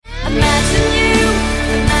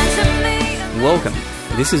Welcome.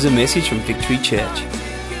 This is a message from Victory Church.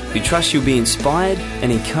 We trust you'll be inspired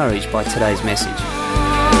and encouraged by today's message.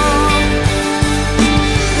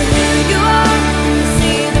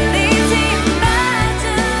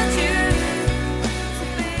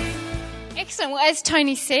 Excellent. Well, as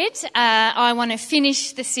Tony said, I want to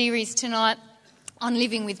finish the series tonight on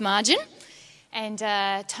living with margin. And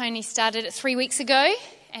Tony started it 3 weeks ago,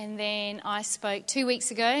 and then I spoke 2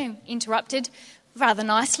 weeks ago and interrupted rather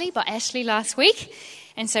nicely by Ashley last week.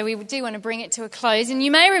 And so we do want to bring it to a close. And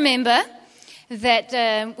you may remember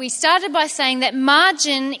that we started by saying that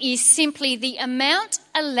margin is simply the amount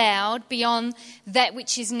allowed beyond that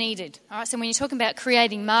which is needed. All right, so when you're talking about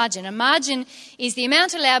creating margin, a margin is the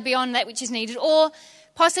amount allowed beyond that which is needed, or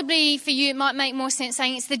possibly for you it might make more sense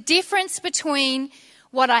saying it's the difference between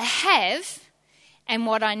what I have and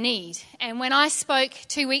what I need. And when I spoke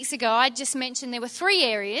 2 weeks ago, I just mentioned there were 3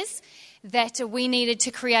 areas that we needed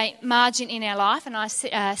to create margin in our life, and I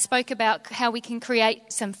spoke about how we can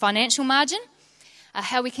create some financial margin,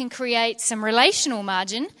 how we can create some relational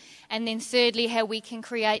margin, and then thirdly, how we can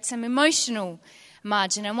create some emotional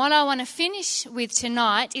margin. And what I want to finish with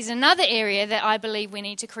tonight is another area that I believe we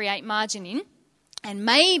need to create margin in, and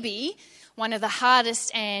maybe one of the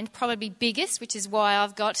hardest and probably biggest, which is why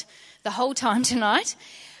I've got the whole time tonight,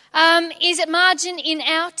 is it margin in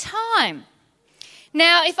our time.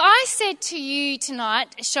 Now, if I said to you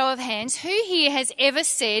tonight, a show of hands, who here has ever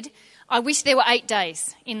said, I wish there were 8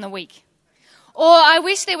 days in the week? Or I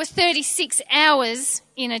wish there were 36 hours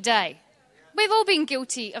in a day? We've all been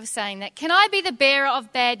guilty of saying that. Can I be the bearer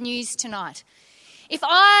of bad news tonight? If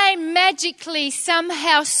I magically,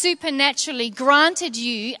 somehow, supernaturally granted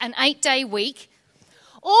you an 8-day week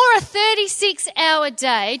or a 36-hour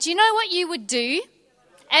day, do you know what you would do?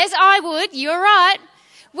 As I would, you're right.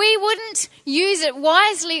 We wouldn't use it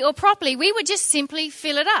wisely or properly. We would just simply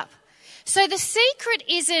fill it up. So the secret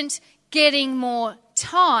isn't getting more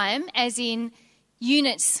time, as in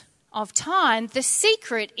units of time. The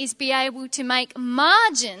secret is be able to make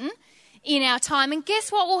margin in our time. And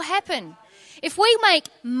guess what will happen? If we make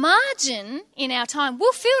margin in our time,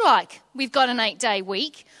 we'll feel like we've got an 8-day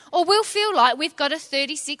week, or we'll feel like we've got a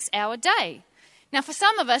 36-hour day. Now, for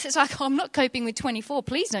some of us, it's like, I'm not coping with 24.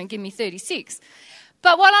 Please don't give me 36.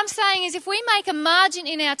 But what I'm saying is if we make a margin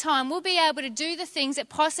in our time, we'll be able to do the things that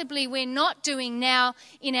possibly we're not doing now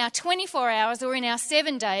in our 24 hours or in our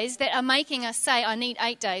 7 days that are making us say, I need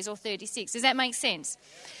 8 days or 36. Does that make sense?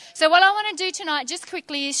 So what I want to do tonight just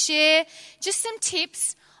quickly is share just some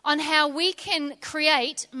tips on how we can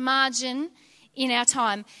create margin in our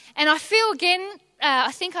time. And I feel again,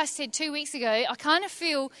 I think I said 2 weeks ago, I kind of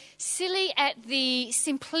feel silly at the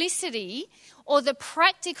simplicity or the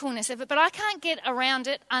practicalness of it, but I can't get around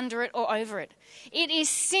it, under it, or over it. It is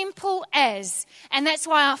simple as, and that's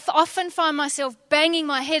why I often find myself banging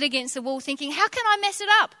my head against the wall thinking, how can I mess it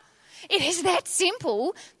up? It is that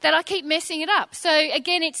simple that I keep messing it up. So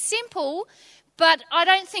again, it's simple, but I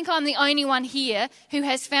don't think I'm the only one here who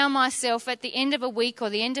has found myself at the end of a week or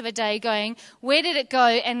the end of a day going, where did it go,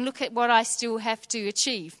 and look at what I still have to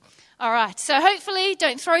achieve. All right, so hopefully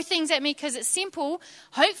don't throw things at me because it's simple.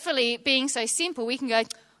 Hopefully, it being so simple, we can go,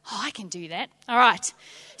 I can do that. All right,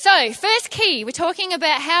 so first key, we're talking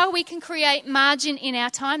about how we can create margin in our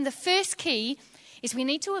time. The first key is we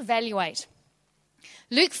need to evaluate.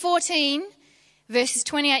 Luke 14, verses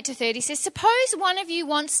 28 to 30 says, suppose one of you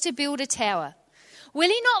wants to build a tower. Will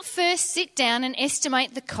he not first sit down and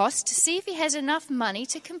estimate the cost to see if he has enough money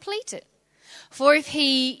to complete it? For if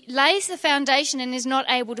he lays the foundation and is not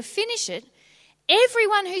able to finish it,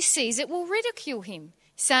 everyone who sees it will ridicule him,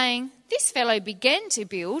 saying, this fellow began to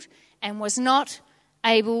build and was not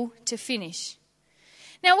able to finish.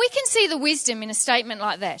 Now, we can see the wisdom in a statement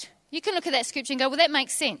like that. You can look at that scripture and go, well, that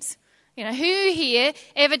makes sense. You know, who here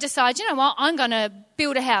ever decides, you know what, I'm going to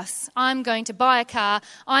build a house, I'm going to buy a car,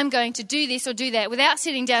 I'm going to do this or do that, without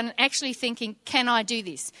sitting down and actually thinking, can I do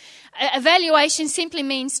this? Evaluation simply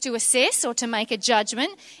means to assess or to make a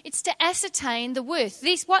judgment. It's to ascertain the worth.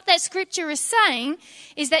 What that scripture is saying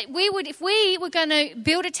is that if we were going to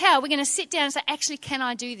build a tower, we're going to sit down and say, actually, can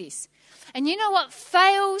I do this? And you know what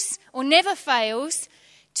fails or never fails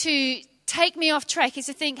to take me off track is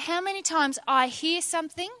to think how many times I hear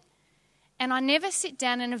something and I never sit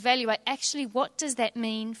down and evaluate, actually, what does that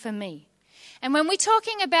mean for me? And when we're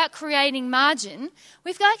talking about creating margin,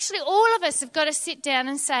 all of us have got to sit down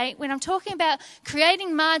and say, when I'm talking about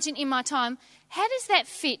creating margin in my time, how does that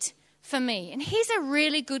fit for me? And here's a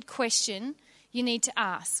really good question you need to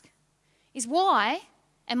ask, is why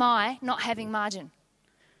am I not having margin?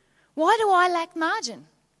 Why do I lack margin?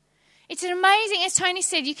 It's an amazing, as Tony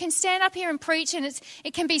said, you can stand up here and preach and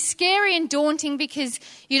it can be scary and daunting because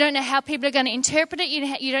you don't know how people are going to interpret it.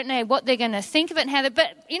 You don't know what they're going to think of it and how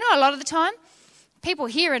but a lot of the time, people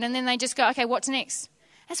hear it and then they just go, okay, what's next?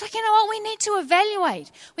 It's like, you know what, we need to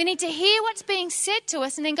evaluate. We need to hear what's being said to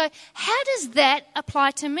us and then go, how does that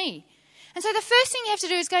apply to me? And so the first thing you have to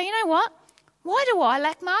do is go, you know what? Why do I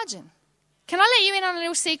lack margin? Can I let you in on a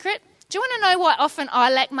little secret? Do you want to know why often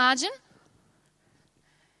I lack margin?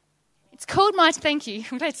 It's called thank you.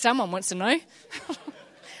 I'm glad someone wants to know.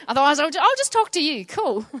 Otherwise, I'll just talk to you.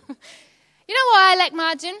 Cool. You know why I lack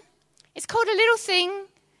margin? It's called a little thing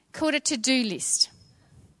called a to-do list.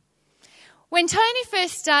 When Tony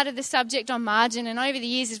first started the subject on margin, and over the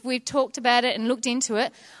years as we've talked about it and looked into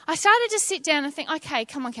it, I started to sit down and think, okay,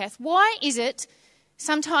 come on, Kath, why is it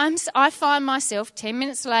sometimes I find myself 10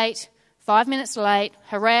 minutes late, 5 minutes late,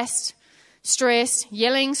 harassed, stressed,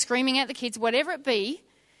 yelling, screaming at the kids, whatever it be,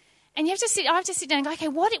 and I have to sit down and go, okay,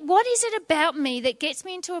 what is it about me that gets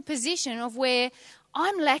me into a position of where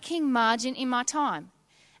I'm lacking margin in my time?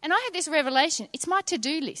 And I had this revelation. It's my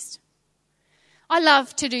to-do list. I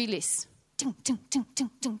love to-do lists. Ding, ding, ding, ding,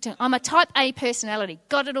 ding, ding. I'm a type A personality.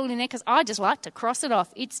 Got it all in there because I just like to cross it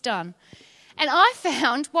off. It's done. And I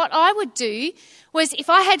found what I would do was if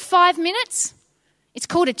I had 5 minutes, it's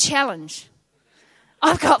called a challenge.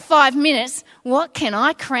 I've got 5 minutes. What can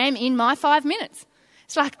I cram in my 5 minutes?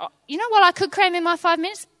 It's like, you know what I could cram in my 5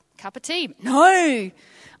 minutes? Cup of tea. No.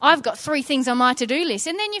 I've got 3 things on my to-do list.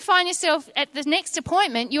 And then you find yourself at the next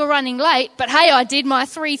appointment, you're running late, but hey, I did my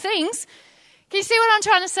 3 things. Can you see what I'm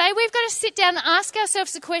trying to say? We've got to sit down and ask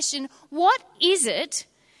ourselves the question, what is it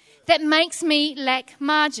that makes me lack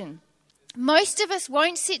margin? Most of us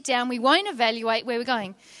won't sit down, we won't evaluate where we're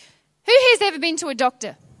going. Who here's ever been to a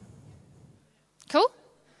doctor? Cool?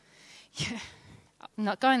 Yeah, I'm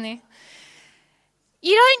not going there.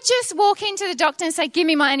 You don't just walk into the doctor and say, give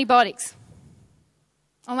me my antibiotics.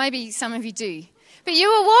 Or maybe some of you do. But you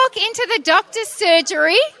will walk into the doctor's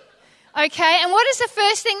surgery, okay, and what is the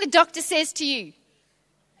first thing the doctor says to you? He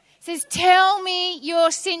says, tell me your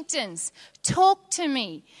symptoms. Talk to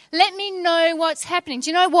me. Let me know what's happening. Do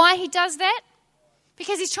you know why he does that?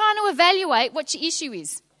 Because he's trying to evaluate what your issue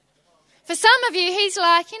is. For some of you, he's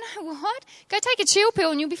like, you know what? Go take a chill pill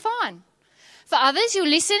and you'll be fine. For others, you'll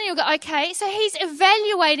listen and you'll go, okay. So he's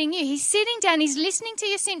evaluating you. He's sitting down. He's listening to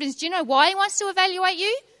your symptoms. Do you know why he wants to evaluate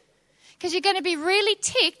you? Because you're going to be really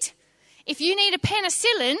ticked if you need a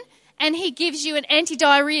penicillin and he gives you an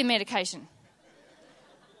anti-diarrhea medication.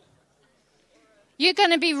 You're not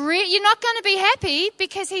going to be happy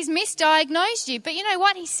because he's misdiagnosed you. But you know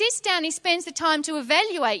what? He sits down, he spends the time to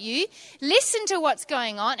evaluate you, listen to what's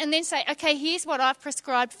going on, and then say, okay, here's what I've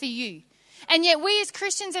prescribed for you. And yet we as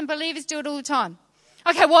Christians and believers do it all the time.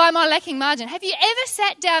 Okay, why am I lacking margin? Have you ever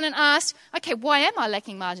sat down and asked, okay, why am I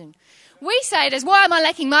lacking margin? We say it as, why am I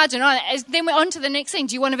lacking margin? Then we're on to the next thing.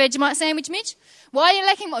 Do you want a Vegemite sandwich, Mitch? Why are you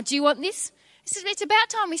lacking margin? Do you want this? It's about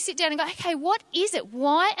time we sit down and go, okay, what is it?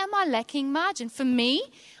 Why am I lacking margin? For me,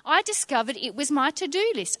 I discovered it was my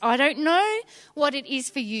to-do list. I don't know what it is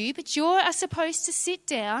for you, but you are supposed to sit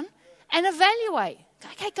down and evaluate.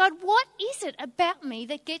 Okay, God, what is it about me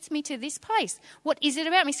that gets me to this place? What is it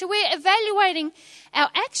about me? So we're evaluating our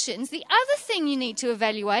actions. The other thing you need to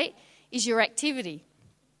evaluate is your activity.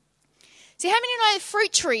 See, how many know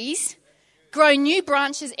fruit trees grow new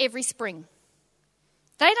branches every spring?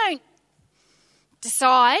 They don't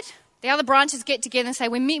decide. The other branches get together and say,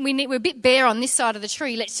 we're a bit bare on this side of the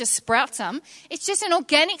tree, let's just sprout some. It's just an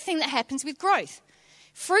organic thing that happens with growth.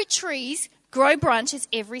 Fruit trees grow branches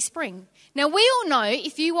every spring. Now, we all know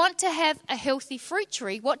if you want to have a healthy fruit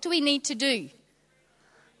tree, what do we need to do?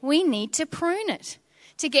 We need to prune it.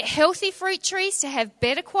 To get healthy fruit trees, to have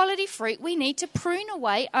better quality fruit, we need to prune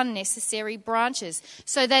away unnecessary branches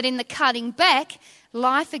so that in the cutting back,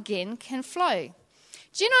 life again can flow.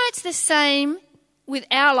 Do you know it's the same with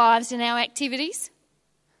our lives and our activities?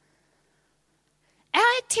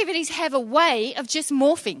 Our activities have a way of just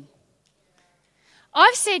morphing.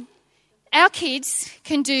 I've said our kids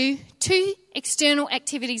can do 2 external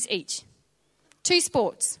activities each, 2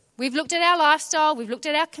 sports. We've looked at our lifestyle, we've looked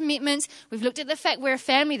at our commitments, we've looked at the fact we're a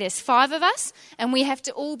family, there's 5 of us, and we have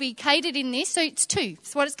to all be catered in this, so it's 2.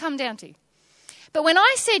 That's what it's come down to. But when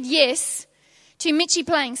I said yes to Mitchie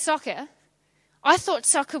playing soccer, I thought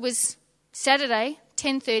soccer was Saturday,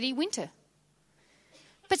 10:30 winter.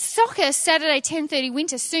 But soccer, Saturday, 10:30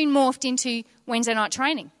 winter, soon morphed into Wednesday night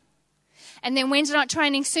training. And then Wednesday night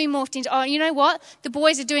training soon morphed into, oh, you know what? The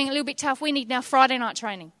boys are doing a little bit tough. We need now Friday night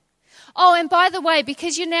training. Oh, and by the way,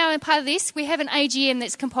 because you're now a part of this, we have an AGM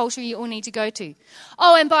that's compulsory you all need to go to.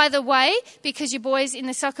 Oh, and by the way, because your boys in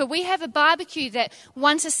the soccer, we have a barbecue that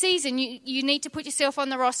once a season you need to put yourself on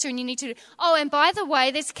the roster and you need to... Oh, and by the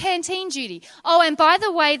way, there's canteen duty. Oh, and by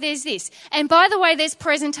the way, there's this. And by the way, there's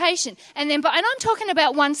presentation. And I'm talking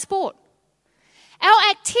about one sport. Our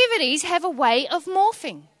activities have a way of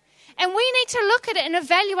morphing. And we need to look at it and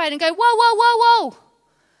evaluate and go, whoa, whoa, whoa, whoa.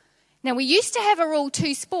 Now, we used to have a rule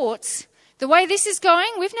 2 sports. The way this is going,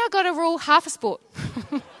 we've now got a rule half a sport.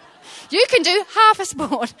 You can do half a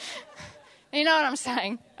sport. You know what I'm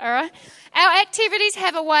saying, all right? Our activities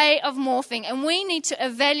have a way of morphing, and we need to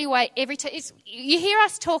evaluate every time. You hear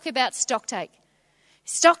us talk about stocktake.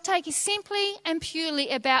 Stocktake is simply and purely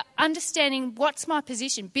about understanding what's my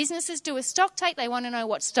position. Businesses do a stocktake. They want to know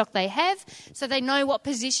what stock they have so they know what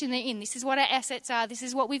position they're in. This is what our assets are. This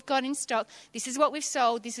is what we've got in stock. This is what we've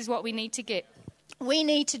sold. This is what we need to get. We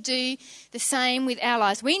need to do the same with our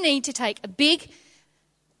lives. We need to take a big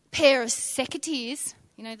pair of secateurs,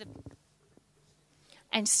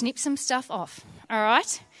 and snip some stuff off, all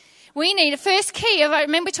right? We need a first key. I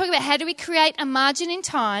remember talking about how do we create a margin in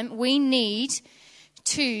time. We need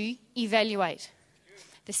to evaluate.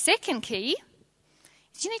 The second key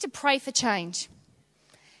is you need to pray for change.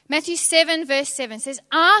 Matthew 7 verse 7 says,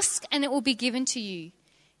 ask and it will be given to you.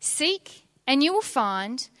 Seek and you will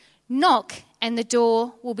find. Knock and the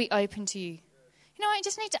door will be open to you. You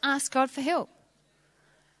just need to ask God for help.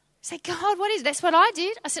 Say, God, what is it? That's what I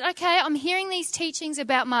did. I said, okay, I'm hearing these teachings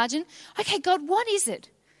about margin. Okay, God, what is it?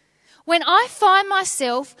 When I find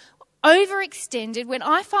myself overextended, when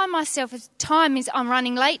I find myself as time is I'm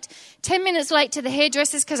running late, 10 minutes late to the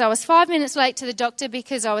hairdressers because I was 5 minutes late to the doctor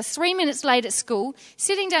because I was 3 minutes late at school,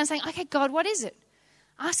 sitting down saying, okay, God, what is it?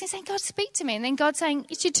 Asking, saying, God, speak to me. And then God saying,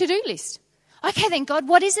 it's your to-do list. Okay, then God,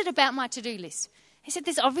 what is it about my to-do list? He said,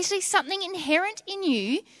 there's obviously something inherent in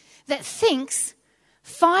you that thinks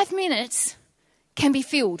 5 minutes can be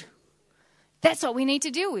filled. That's what we need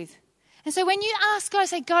to deal with. And so when you ask God,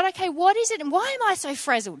 say, God, okay, what is it and why am I so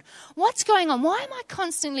frazzled? What's going on? Why am I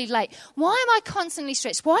constantly late? Why am I constantly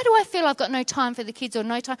stressed? Why do I feel I've got no time for the kids or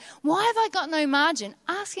no time? Why have I got no margin?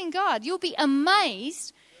 Asking God, you'll be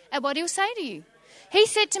amazed at what he'll say to you. He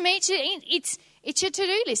said to me, it's your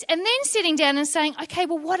to-do list. And then sitting down and saying, okay,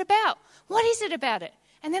 well, what about? What is it about it?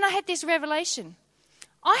 And then I had this revelation.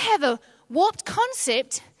 I have a warped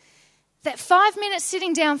concept that 5 minutes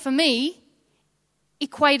sitting down for me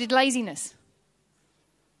equated laziness.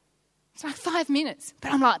 It's like 5 minutes.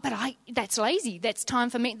 But I'm like, that's lazy. That's time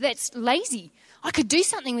for me. That's lazy. I could do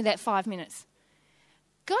something with that 5 minutes.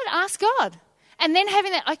 God, ask God. And then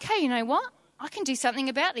having that, okay, you know what? I can do something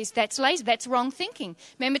about this. That's lazy. That's wrong thinking.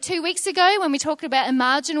 Remember 2 weeks ago when we talked about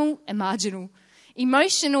emotional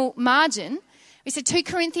margin, we said 2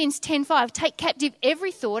 Corinthians 10:5, take captive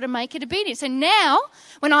every thought and make it obedient. So now,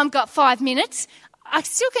 when I've got 5 minutes, I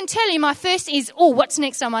still can tell you my first is, what's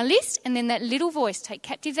next on my list? And then that little voice, take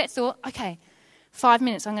captive that thought. Okay, 5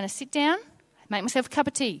 minutes. I'm going to sit down, make myself a cup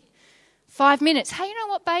of tea. 5 minutes. Hey, you know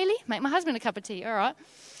what, Bailey? Make my husband a cup of tea. All right.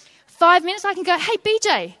 5 minutes, I can go, hey,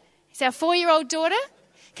 BJ. It's our 4-year-old daughter.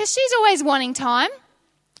 Because she's always wanting time.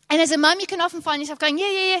 And as a mum, you can often find yourself going,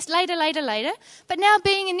 yes, later. But now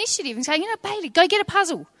being initiative and saying, Bailey, go get a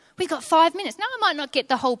puzzle. We've got 5 minutes. Now, I might not get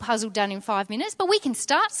the whole puzzle done in 5 minutes, but we can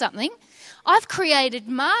start something. I've created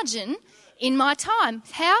margin in my time.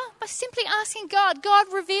 How? By simply asking God,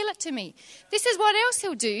 reveal it to me. This is what else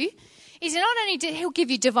he'll do, is not only he'll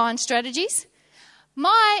give you divine strategies.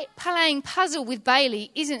 My playing puzzle with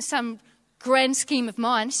Bailey isn't some grand scheme of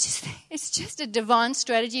mine. It's just a divine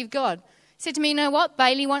strategy of God. He said to me, you know what?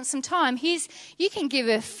 Bailey wants some time. You can give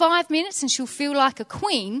her 5 minutes and she'll feel like a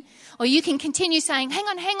queen, or you can continue saying, hang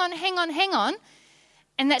on.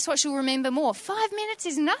 And that's what she'll remember more. 5 minutes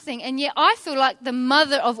is nothing. And yet I feel like the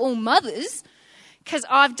mother of all mothers because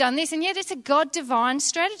I've done this. And yet it's a God divine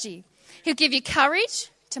strategy. He'll give you courage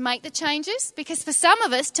to make the changes, because for some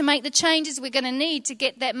of us, to make the changes we're going to need to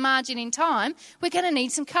get that margin in time, we're going to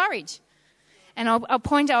need some courage. And I'll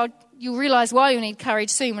point out, you'll realise why you'll need courage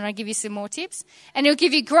soon when I give you some more tips. And he'll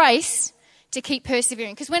give you grace to keep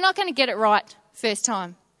persevering, because we're not going to get it right first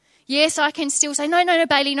time. Yes, I can still say, no,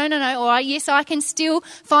 Bailey, no. Or yes, I can still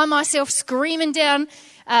find myself screaming down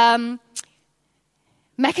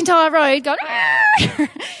McIntyre Road going,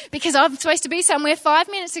 because I'm supposed to be somewhere 5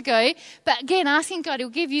 minutes ago. But again, asking God, he'll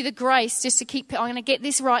give you the grace just to keep, I'm going to get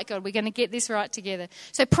this right, God. We're going to get this right together.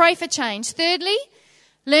 So pray for change. Thirdly,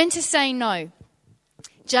 learn to say no.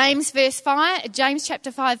 James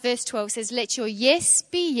chapter 5, verse 12 says, let your yes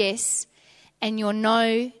be yes and your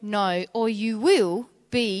no, no, or you will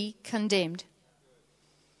be condemned.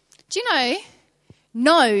 Do you know,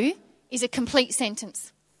 no is a complete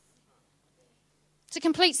sentence. It's a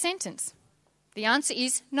complete sentence. The answer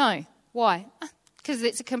is no. Why? Because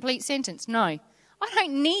it's a complete sentence. No. I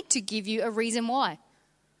don't need to give you a reason why.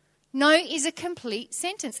 No is a complete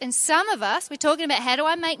sentence. And some of us, we're talking about how do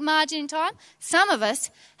I make margin in time? Some of us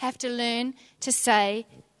have to learn to say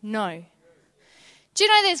no. Do you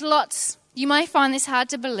know there's lots, you may find this hard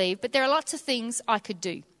to believe, but there are lots of things I could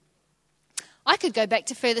do. I could go back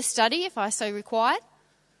to further study if I so required.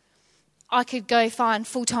 I could go find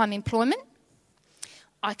full-time employment.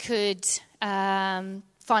 I could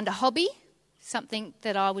find a hobby, something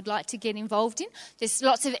that I would like to get involved in. There's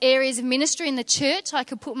lots of areas of ministry in the church I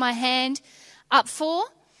could put my hand up for.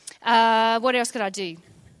 What else could I do?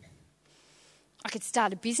 I could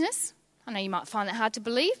start a business. I know you might find that hard to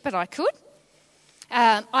believe, but I could.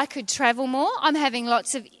 I could travel more. I'm having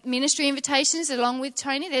lots of ministry invitations along with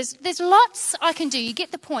Tony. There's lots I can do. You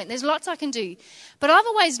get the point. There's lots I can do. But I've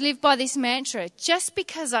always lived by this mantra, just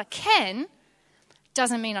because I can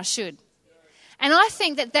doesn't mean I should. And I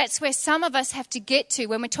think that that's where some of us have to get to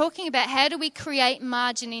when we're talking about how do we create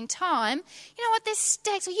margin in time. You know what? There's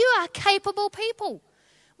stacks. You are capable people.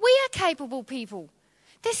 We are capable people.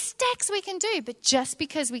 There's stacks we can do, but just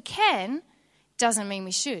because we can doesn't mean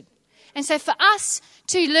we should. And so for us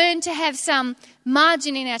to learn to have some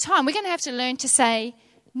margin in our time, we're going to have to learn to say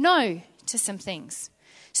no to some things.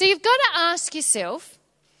 So you've got to ask yourself,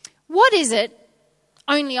 what is it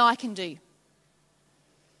only I can do?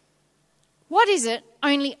 What is it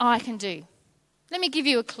only I can do? Let me give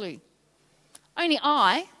you a clue. Only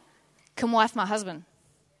I can wife my husband.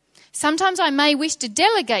 Sometimes I may wish to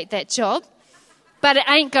delegate that job, but it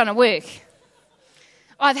ain't going to work.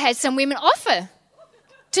 I've had some women offer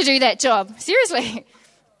to do that job, seriously,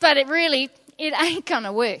 but it ain't going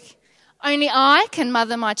to work. Only I can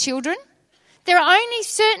mother my children. There are only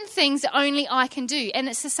certain things that only I can do, and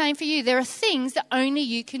it's the same for you. There are things that only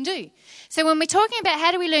you can do. So when we're talking about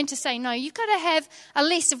how do we learn to say no, you've got to have a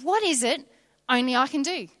list of what is it only I can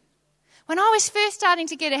do. When I was first starting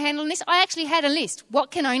to get a handle on this, I actually had a list.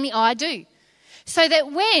 What can only I do? So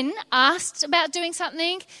that when asked about doing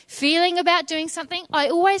something, feeling about doing something, I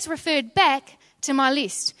always referred back to my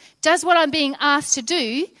list. Does what I'm being asked to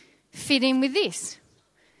do fit in with this?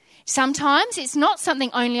 Sometimes it's not something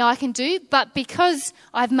only I can do, but because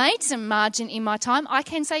I've made some margin in my time, I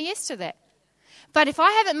can say yes to that. But if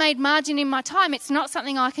I haven't made margin in my time, it's not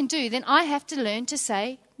something I can do, then I have to learn to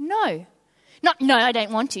say no. Not, no, I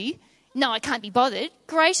don't want to. No, I can't be bothered.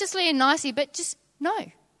 Graciously and nicely, but just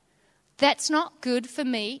no. That's not good for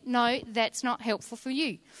me. No, that's not helpful for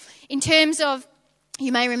you. In terms of,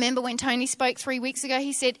 you may remember when Tony spoke 3 weeks ago,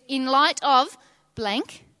 he said, in light of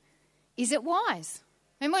blank, is it wise?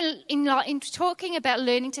 Remember in talking about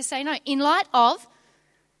learning to say no, in light of,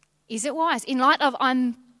 is it wise? In light of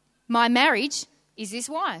my marriage, is this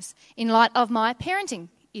wise? In light of my parenting,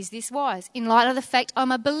 is this wise? In light of the fact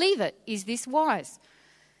I'm a believer, is this wise?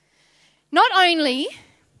 Not only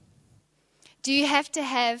do you have to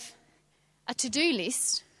have a to-do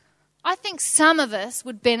list, I think some of us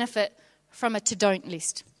would benefit from a to-don't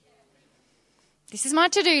list. This is my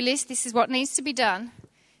to-do list. This is what needs to be done.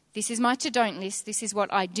 This is my to-don't list. This is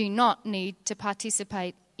what I do not need to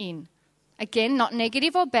participate in. Again, not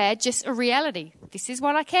negative or bad, just a reality. This is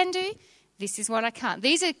what I can do. This is what I can't.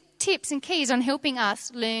 These are tips and keys on helping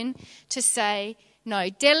us learn to say no.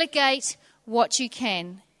 Delegate what you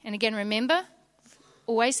can. And again, remember,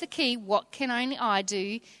 always the key, what can only I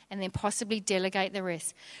do, and then possibly delegate the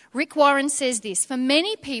rest. Rick Warren says this, for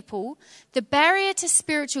many people, the barrier to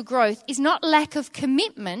spiritual growth is not lack of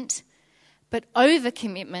commitment, but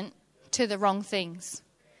overcommitment to the wrong things.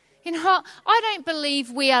 You know, I don't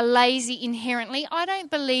believe we are lazy inherently. I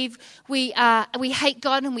don't believe we hate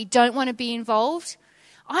God and we don't want to be involved.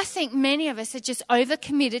 I think many of us are just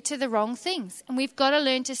overcommitted to the wrong things. And we've got to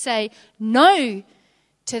learn to say no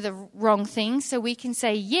to the wrong things so we can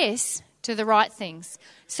say yes to the right things.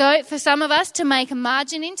 So for some of us to make a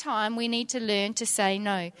margin in time, we need to learn to say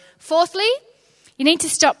no. Fourthly, you need to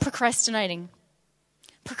stop procrastinating.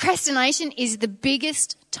 Procrastination is the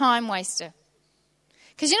biggest time waster.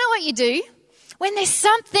 Because you know what you do? When there's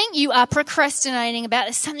something you are procrastinating about,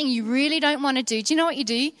 there's something you really don't want to do you know what you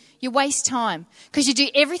do? You waste time. Because you do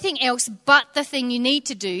everything else but the thing you need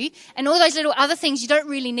to do. And all those little other things you don't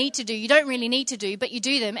really need to do, but you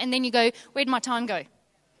do them. And then you go, where'd my time go?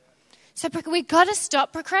 So we've got to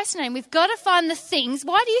stop procrastinating. We've got to find the things.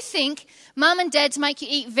 Why do you think mum and dads make you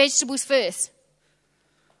eat vegetables first?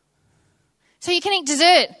 So you can eat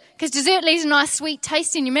dessert. Because dessert leaves a nice sweet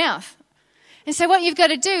taste in your mouth. And so what you've got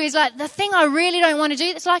to do is like, the thing I really don't want to do,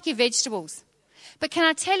 it's like your vegetables. But can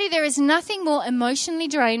I tell you, there is nothing more emotionally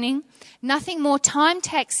draining, nothing more time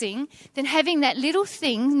taxing than having that little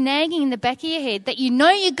thing nagging in the back of your head that you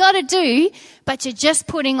know you got to do, but you're just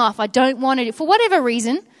putting off. I don't want to do, for whatever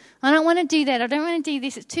reason. I don't want to do that. I don't want to do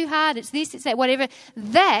this. It's too hard. It's this, it's that, whatever.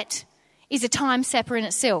 That is a time sapper in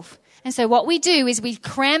itself. And so what we do is we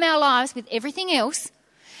cram our lives with everything else,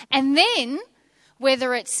 and then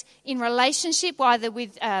whether it's in relationship, either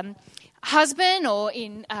with husband or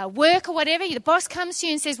in work or whatever, the boss comes to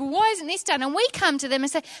you and says, well, why isn't this done? And we come to them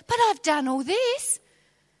and say, but I've done all this.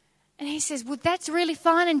 And he says, well, that's really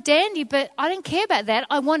fine and dandy, but I didn't care about that.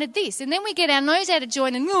 I wanted this. And then we get our nose out of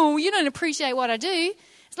joint and, oh, you don't appreciate what I do.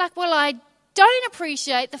 It's like, well, I don't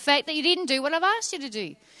appreciate the fact that you didn't do what I've asked you to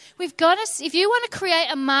do. We've got to, if you want to create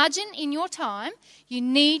a margin in your time, you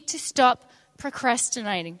need to stop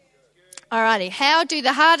procrastinating. Alrighty, how do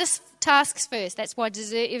the hardest tasks first? That's why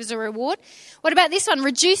it was a reward. What about this one?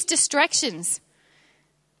 Reduce distractions.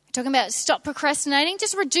 We're talking about stop procrastinating.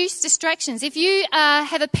 Just reduce distractions. If you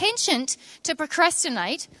have a penchant to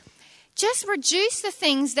procrastinate, just reduce the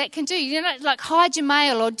things that can do. You know, like hide your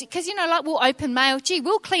mail, or because like we'll open mail. Gee,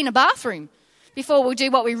 we'll clean a bathroom before we'll do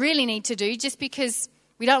what we really need to do, just because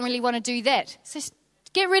we don't really want to do that. So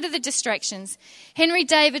get rid of the distractions. Henry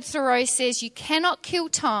David Thoreau says, you cannot kill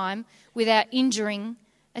time without injuring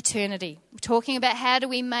eternity. We're talking about how do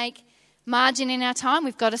we make margin in our time.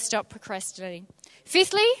 We've got to stop procrastinating.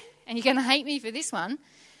 Fifthly, and you're going to hate me for this one,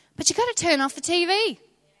 but you've got to turn off the TV.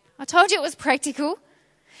 I told you it was practical.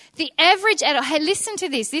 The average adult, hey, listen to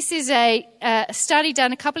this. This is a study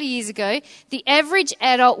done a couple of years ago. The average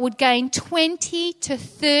adult would gain 20 to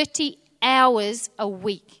 30 hours a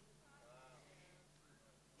week.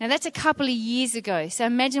 Now, that's a couple of years ago. So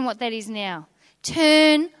imagine what that is now.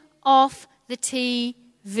 Turn off the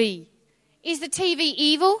TV. Is the TV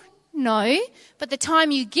evil? No. But the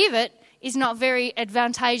time you give it is not very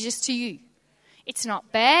advantageous to you. It's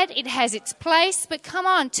not bad. It has its place. But come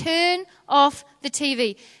on, turn off the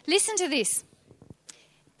TV. Listen to this.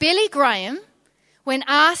 Billy Graham, when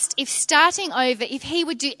asked if starting over, if he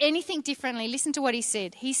would do anything differently, listen to what he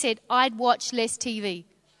said. He said, I'd watch less TV.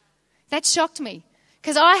 That shocked me.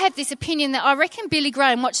 Because I have this opinion that I reckon Billy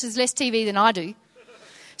Graham watches less TV than I do.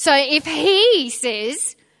 So if he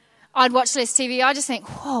says, I'd watch less TV, I just think,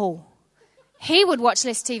 whoa, he would watch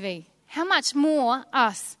less TV. How much more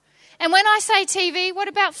us? And when I say TV, what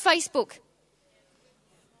about Facebook?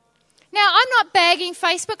 Now, I'm not bagging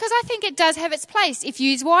Facebook because I think it does have its place if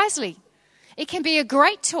used wisely. It can be a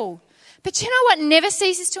great tool. But you know what never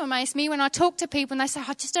ceases to amaze me when I talk to people and they say,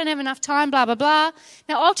 I just don't have enough time, blah, blah, blah.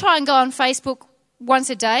 Now, I'll try and go on Facebook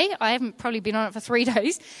once a day. I haven't probably been on it for 3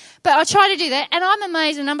 days. But I try to do that. And I'm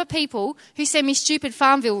amazed at the number of people who send me stupid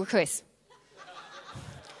Farmville requests.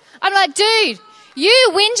 I'm like, dude,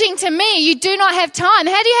 you whinging to me, you do not have time.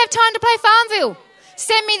 How do you have time to play Farmville?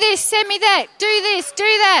 Send me this, send me that, do this, do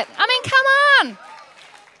that. I mean, come on.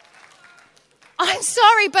 I'm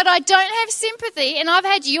sorry, but I don't have sympathy. And I've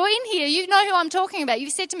had you in here. You know who I'm talking about.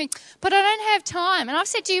 You've said to me, but I don't have time. And I've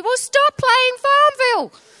said to you, well, stop playing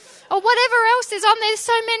Farmville. Or whatever else is on there. There's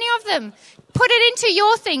so many of them. Put it into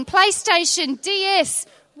your thing. PlayStation, DS,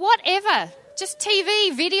 whatever. Just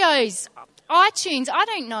TV, videos, iTunes, I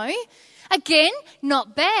don't know. Again,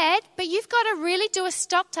 not bad, but you've got to really do a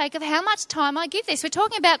stock take of how much time I give this. We're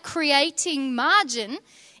talking about creating margin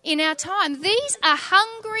in our time. These are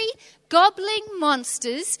hungry, gobbling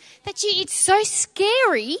monsters that it's so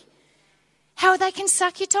scary how they can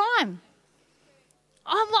suck your time.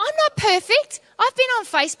 I'm not perfect. I've been on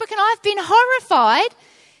Facebook and I've been horrified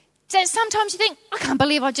that sometimes you think, I can't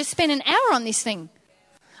believe I just spent an hour on this thing.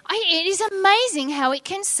 It is amazing how it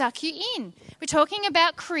can suck you in. We're talking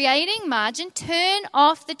about creating margin. Turn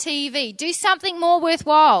off the TV. Do something more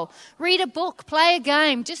worthwhile. Read a book, play a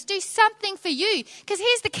game. Just do something for you. Because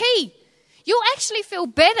here's the key. You'll actually feel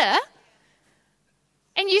better.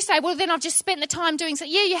 And you say, well, then I've just spent the time doing so.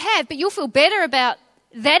 Yeah, you have, but you'll feel better about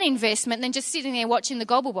that investment than just sitting there watching the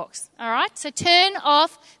Gobblebox. All right? So turn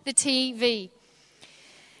off the TV.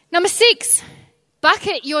 Number 6,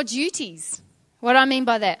 bucket your duties. What do I mean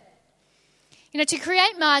by that? To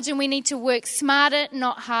create margin, we need to work smarter,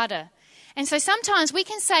 not harder. And so sometimes we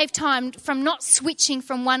can save time from not switching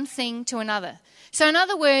from one thing to another. So in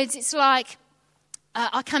other words, it's like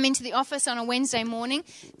I come into the office on a Wednesday morning.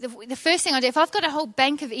 The first thing I do, if I've got a whole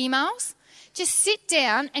bank of emails, just sit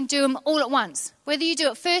down and do them all at once. Whether you do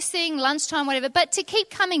it first thing, lunchtime, whatever. But to keep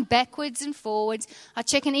coming backwards and forwards, I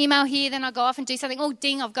check an email here, then I go off and do something. Oh,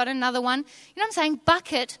 ding, I've got another one. You know what I'm saying?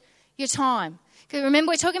 Bucket your time. Remember,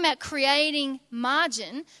 we're talking about creating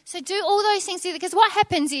margin. So do all those things together, because what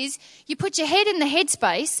happens is you put your head in the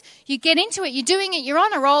headspace, you get into it, you're doing it, you're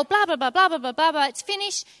on a roll, blah, blah, blah, blah, blah, blah, blah, blah, it's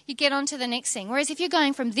finished, you get on to the next thing. Whereas if you're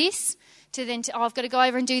going from this to then to, I've got to go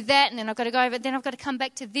over and do that, and then I've got to go over, then I've got to come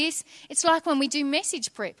back to this. It's like when we do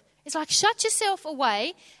message prep. It's like shut yourself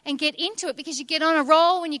away and get into it, because you get on a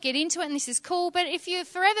roll when you get into it, and this is cool. But if you're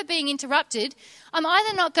forever being interrupted, I'm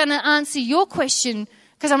either not going to answer your question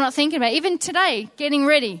because I'm not thinking about it. Even today, getting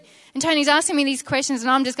ready, and Tony's asking me these questions,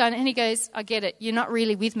 and I'm just going, and he goes, I get it. You're not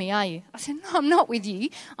really with me, are you? I said, no, I'm not with you.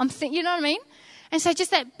 You know what I mean? And so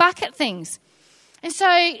just that bucket things. And so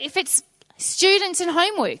if it's students and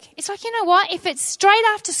homework, it's like, you know what? If it's straight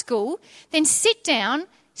after school, then sit down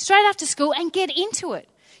straight after school and get into it.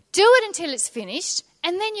 Do it until it's finished,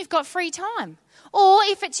 and then you've got free time. Or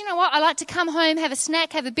if it's, you know what, I like to come home, have a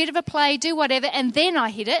snack, have a bit of a play, do whatever, and then I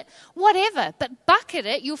hit it, whatever. But bucket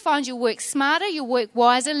it, you'll find you'll work smarter, you'll work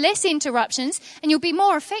wiser, less interruptions, and you'll be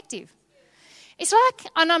more effective. It's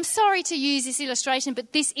like, and I'm sorry to use this illustration,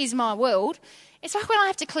 but this is my world. It's like when I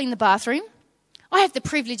have to clean the bathroom. I have the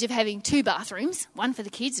privilege of having 2 bathrooms, one for the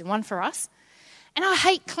kids and one for us. And I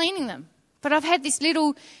hate cleaning them. But I've had this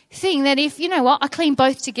little thing that if, you know what, I clean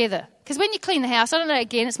both together. Because when you clean the house, I don't know,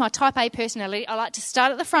 again, it's my type A personality. I like to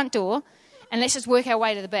start at the front door and let's just work our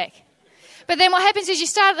way to the back. But then what happens is you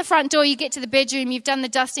start at the front door, you get to the bedroom, you've done the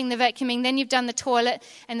dusting, the vacuuming, then you've done the toilet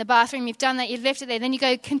and the bathroom, you've done that, you've left it there, then you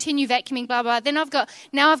go continue vacuuming, blah, blah. Then I've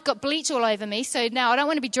got bleach all over me, so now I don't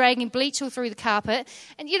want to be dragging bleach all through the carpet.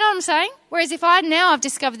 And you know what I'm saying? Whereas if I've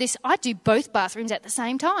discovered this, I do both bathrooms at the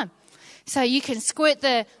same time. So you can squirt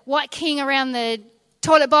the White King around the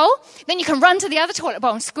toilet bowl, then you can run to the other toilet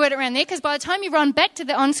bowl and squirt it around there, because by the time you run back to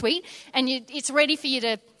the ensuite and it's ready for you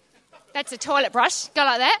to, that's a toilet brush, go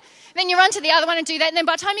like that. Then you run to the other one and do that, and then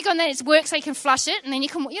by the time you go on that, it's work so you can flush it, and then you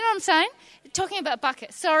can, you know what I'm saying? Talking about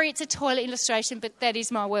bucket. Sorry, it's a toilet illustration, but that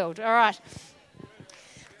is my world. All right.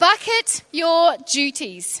 Bucket your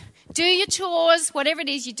duties. Do your chores, whatever it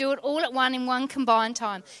is, you do it all at one in one combined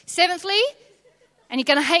time. Seventhly, and you're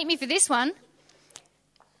going to hate me for this one,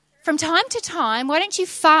 from time to time, why don't you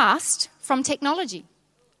fast from technology?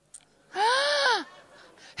 Who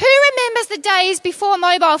remembers the days before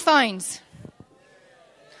mobile phones?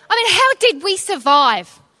 I mean, how did we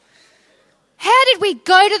survive? How did we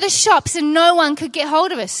go to the shops and no one could get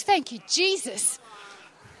hold of us? Thank you, Jesus.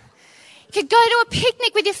 You could go to a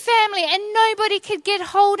picnic with your family and nobody could get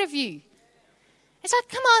hold of you. It's like,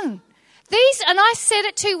 come on. And I said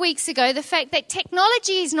it 2 weeks ago, the fact that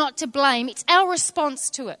technology is not to blame, it's our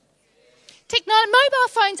response to it. Mobile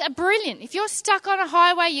phones are brilliant. If you're stuck on a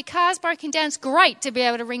highway, your car's broken down, it's great to be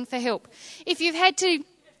able to ring for help. If your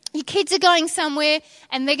kids are going somewhere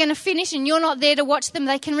and they're going to finish and you're not there to watch them,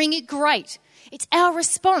 they can ring it, great. It's our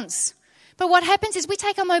response. But what happens is we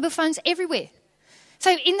take our mobile phones everywhere.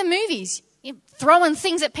 So in the movies, you're throwing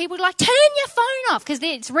things at people like, turn your phone off because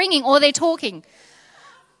it's ringing or they're talking.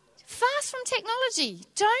 Fast from technology.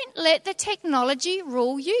 Don't let the technology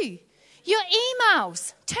rule you. Your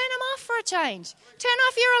emails, turn them off for a change. Turn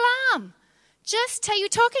off your alarm. You're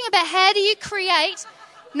talking about how do you create,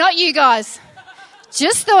 not you guys,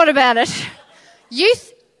 just thought about it. You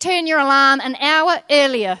turn your alarm an hour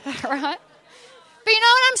earlier, right? But you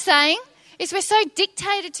know what I'm saying? Is we're so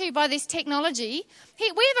dictated to by this technology. We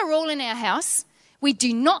have a rule in our house. We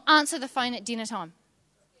do not answer the phone at dinner time.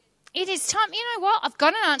 It is time, you know what?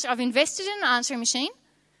 I've invested in an answering machine.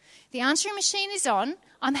 The answering machine is on.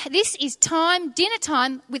 This is dinner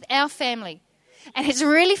time with our family. And it's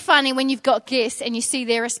really funny when you've got guests and you see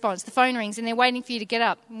their response. The phone rings and they're waiting for you to get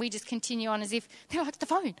up. And we just continue on as if, they're like, the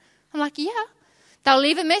phone. I'm like, yeah. They'll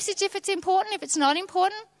leave a message if it's important. If it's not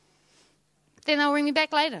important, then they'll ring me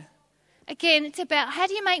back later. Again, it's about how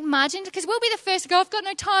do you make margin? Because we'll be the first to go, I've got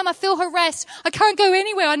no time, I feel harassed, I can't go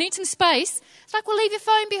anywhere, I need some space. It's like, well, leave your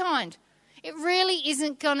phone behind. It really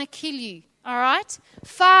isn't going to kill you, all right?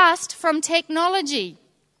 Fast from technology.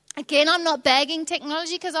 Again, I'm not bagging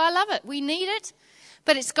technology because I love it. We need it,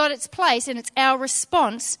 but it's got its place and it's our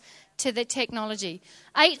response to the technology.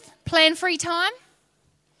 8th, plan free time.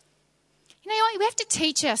 You know what? We have to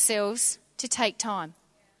teach ourselves to take time.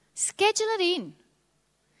 Schedule it in.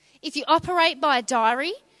 If you operate by a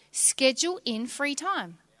diary, schedule in free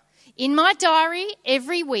time. In my diary,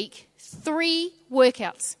 every week, 3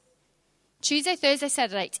 workouts. Tuesday, Thursday,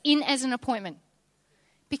 Saturday. It's in as an appointment.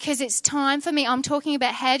 Because it's time for me. I'm talking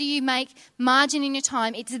about how do you make margin in your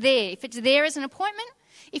time. It's there. If it's there as an appointment,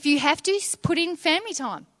 if you have to, put in family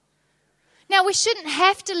time. Now, we shouldn't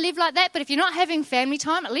have to live like that, but if you're not having family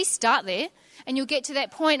time, at least start there. And you'll get to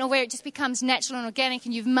that point where it just becomes natural and organic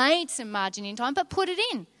and you've made some margin in time, but put it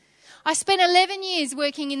in. I spent 11 years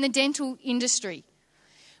working in the dental industry.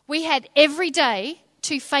 We had every day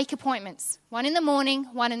 2 fake appointments, one in the morning,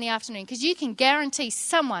 one in the afternoon, because you can guarantee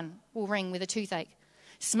someone will ring with a toothache.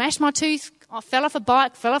 Smashed my tooth, I fell off a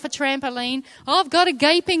bike, fell off a trampoline, I've got a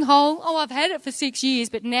gaping hole, I've had it for 6 years,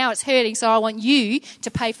 but now it's hurting, so I want you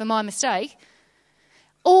to pay for my mistake.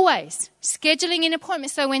 Always scheduling an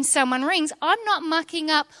appointment so when someone rings, I'm not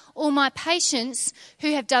mucking up all my patients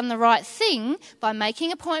who have done the right thing by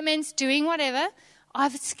making appointments, doing whatever.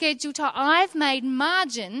 I've scheduled time. I've made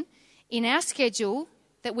margin in our schedule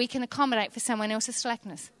that we can accommodate for someone else's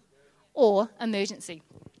slackness or emergency.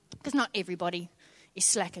 Because not everybody is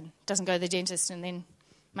slacking, doesn't go to the dentist and then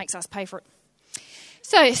makes us pay for it.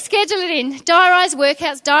 So schedule it in. Diarise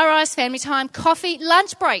workouts, diarise family time, coffee,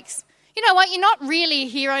 lunch breaks. You know what? You're not really a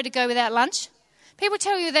hero to go without lunch. People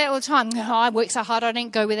tell you that all the time. Oh, I work so hard I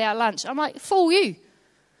don't go without lunch. I'm like, fool you.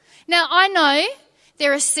 Now, I know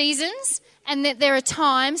there are seasons and that there are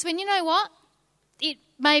times when, you know what? It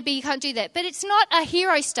maybe you can't do that. But it's not a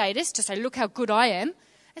hero status to say, look how good I am.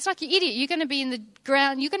 It's like, you idiot, you're going to be in the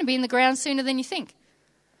ground. You're going to be in the ground sooner than you think.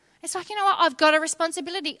 It's like, you know what? I've got a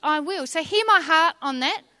responsibility. I will. So hear my heart on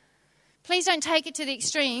that. Please don't take it to the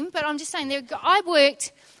extreme. But I'm just saying, I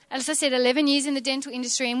worked, as I said, 11 years in the dental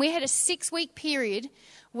industry, and we had a 6-week period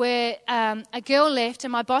where a girl left,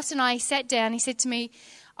 and my boss and I sat down. He said to me,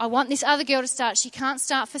 I want this other girl to start. She can't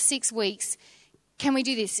start for 6 weeks. Can we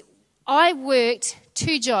do this? I worked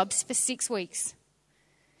 2 jobs for 6 weeks.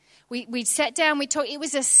 We sat down, we talked. It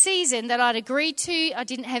was a season that I'd agreed to. I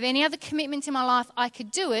didn't have any other commitments in my life. I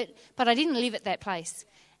could do it, but I didn't live at that place.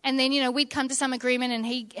 And then, we'd come to some agreement, and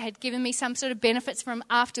he had given me some sort of benefits from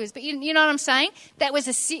afterwards. But you know what I'm saying? That was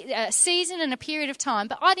a season and a period of time,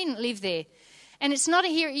 but I didn't live there. And it's not a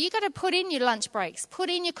hero. You've got to put in your lunch breaks, put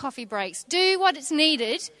in your coffee breaks, do what is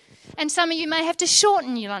needed. And some of you may have to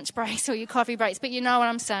shorten your lunch breaks or your coffee breaks, but you know what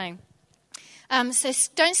I'm saying. So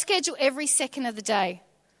don't schedule every second of the day.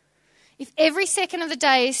 If every second of the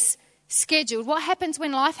day is scheduled, what happens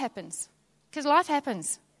when life happens? Because life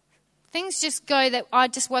happens. Things just go that I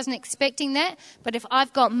just wasn't expecting that. But if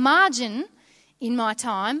I've got margin in my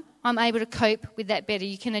time, I'm able to cope with that better.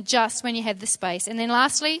 You can adjust when you have the space. And then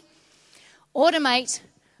lastly, automate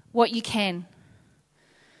what you can.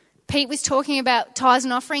 Pete was talking about tithes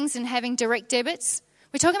and offerings and having direct debits.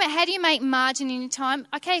 We're talking about how do you make margin in your time.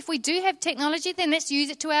 Okay, if we do have technology, then let's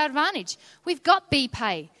use it to our advantage. We've got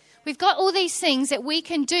BPay. We've got all these things that we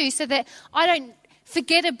can do so that I don't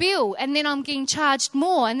forget a bill and then I'm getting charged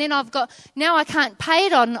more, and then now I can't pay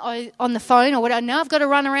it on the phone or whatever. Now I've got to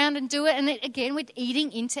run around and do it, and again we're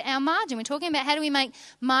eating into our margin. We're talking about how do we make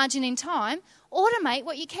margin in time. Automate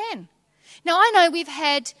what you can. Now I know we've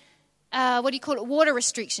had water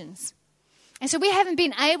restrictions, and so we haven't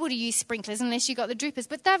been able to use sprinklers unless you got the drippers,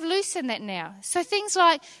 but they've loosened that now. So things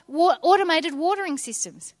like automated watering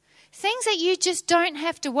systems. Things that you just don't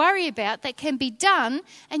have to worry about that can be done,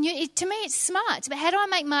 and to me it's smart. But how do I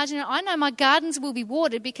make margin? I know my gardens will be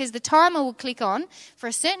watered because the timer will click on for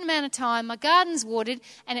a certain amount of time. My garden's watered,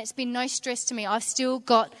 and it's been no stress to me. I've still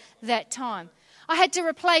got that time. I had to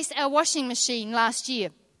replace our washing machine last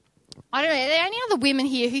year. I don't know, are there any other women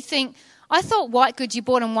here who think, I thought white goods you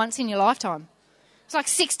bought them once in your lifetime? It's like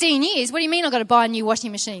 16 years. What do you mean I've got to buy a new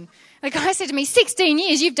washing machine? The guy said to me, 16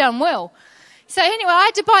 years, you've done well. So anyway, I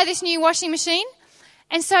had to buy this new washing machine.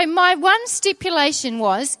 And so my one stipulation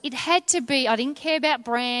was it had to be, I didn't care about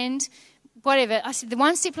brand, whatever. I said the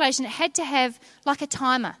one stipulation, it had to have like a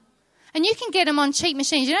timer. And you can get them on cheap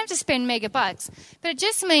machines. You don't have to spend mega bucks. But it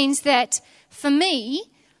just means that for me,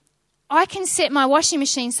 I can set my washing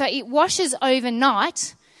machine so it washes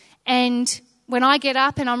overnight, and when I get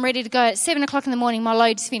up and I'm ready to go at 7 o'clock in the morning, my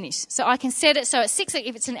load's finished. So I can set it so at 6,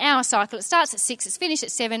 if it's an hour cycle, it starts at 6, it's finished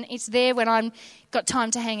at 7, it's there when I've got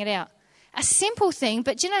time to hang it out. A simple thing,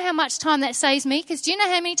 but do you know how much time that saves me? Because do you know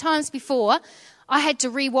how many times before I had to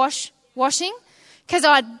re-wash washing? Because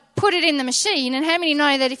I'd put it in the machine, and how many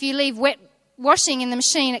know that if you leave wet washing in the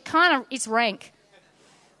machine, it's rank.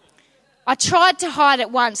 I tried to hide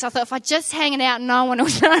it once. I thought if I just hang it out, no one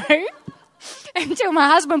will know. Until my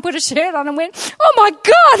husband put a shirt on and went, oh my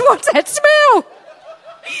God, what's that smell?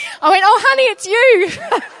 I went, oh honey, it's you.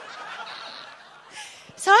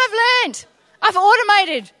 So I've learned. I've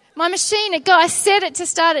automated my machine. I set it to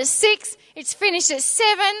start at 6. It's finished at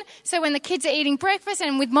 7. So when the kids are eating breakfast,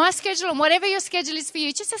 and with my schedule and whatever your schedule is for you,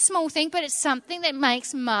 it's just a small thing, but it's something that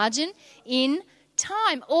makes margin in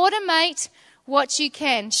time. Automate what you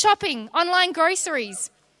can. Shopping, online groceries.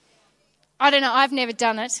 I don't know, I've never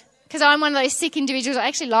done it. Because I'm one of those sick individuals. I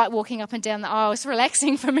actually like walking up and down the aisle. It's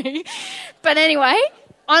relaxing for me. But anyway,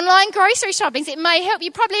 Online grocery shopping. It may help you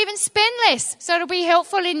probably even spend less. So it'll be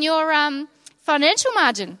helpful in your financial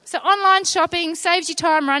margin. So online shopping saves you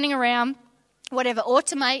time running around, whatever.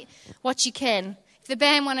 Automate what you can. If the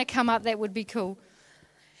band want to come up, that would be cool.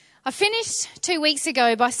 I finished 2 weeks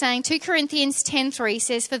ago by saying 2 Corinthians 10:3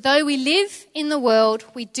 says, "For though we live in the world,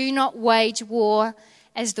 we do not wage war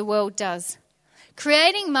as the world does."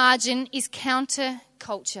 Creating margin is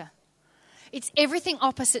counter-culture. It's everything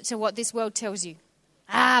opposite to what this world tells you.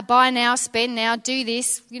 Buy now, spend now, do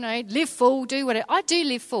this, live full, do whatever. I do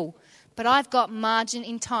live full, but I've got margin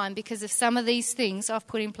in time because of some of these things I've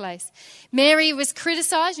put in place. Mary was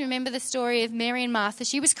criticised. Remember the story of Mary and Martha?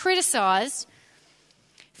 She was criticised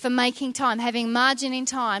for making time, having margin in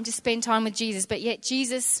time to spend time with Jesus, but yet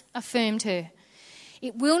Jesus affirmed her.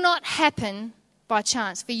 It will not happen by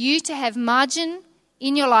chance. For you to have margin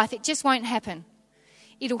in your life, it just won't happen.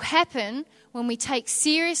 It'll happen when we take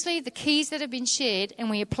seriously the keys that have been shared and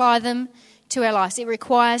we apply them to our lives. It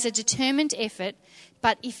requires a determined effort,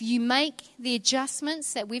 but if you make the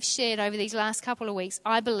adjustments that we've shared over these last couple of weeks,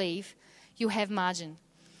 I believe you'll have margin.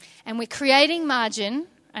 And we're creating margin,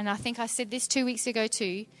 and I think I said this 2 weeks ago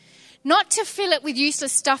too, not to fill it with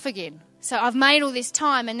useless stuff again. So I've made all this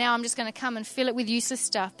time and now I'm just going to come and fill it with useless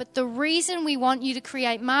stuff. But the reason we want you to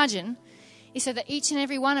create margin is so that each and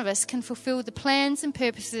every one of us can fulfill the plans and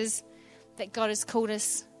purposes that God has called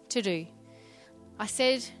us to do. I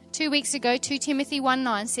said 2 weeks ago, 2 Timothy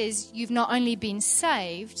 1:9 says, you've not only been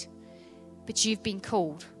saved, but you've been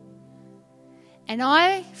called. And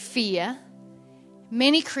I fear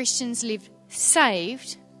many Christians live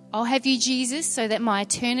saved. I'll have you, Jesus, so that my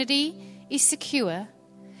eternity is secure.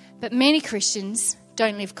 But many Christians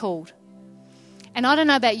don't live called. And I don't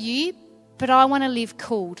know about you, but I want to live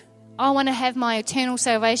called. I want to have my eternal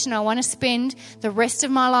salvation. I want to spend the rest of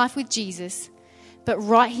my life with Jesus. But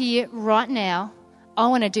right here, right now, I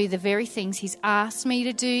want to do the very things He's asked me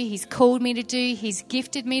to do, He's called me to do, He's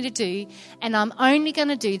gifted me to do, and I'm only going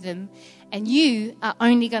to do them, and you are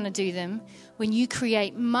only going to do them when you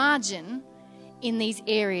create margin in these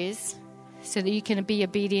areas so that you can be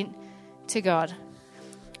obedient to God.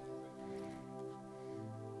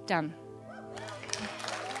 Done.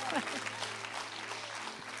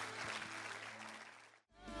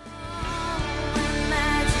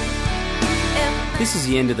 This is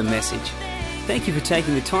the end of the message. Thank you for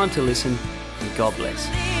taking the time to listen, and God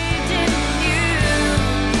bless.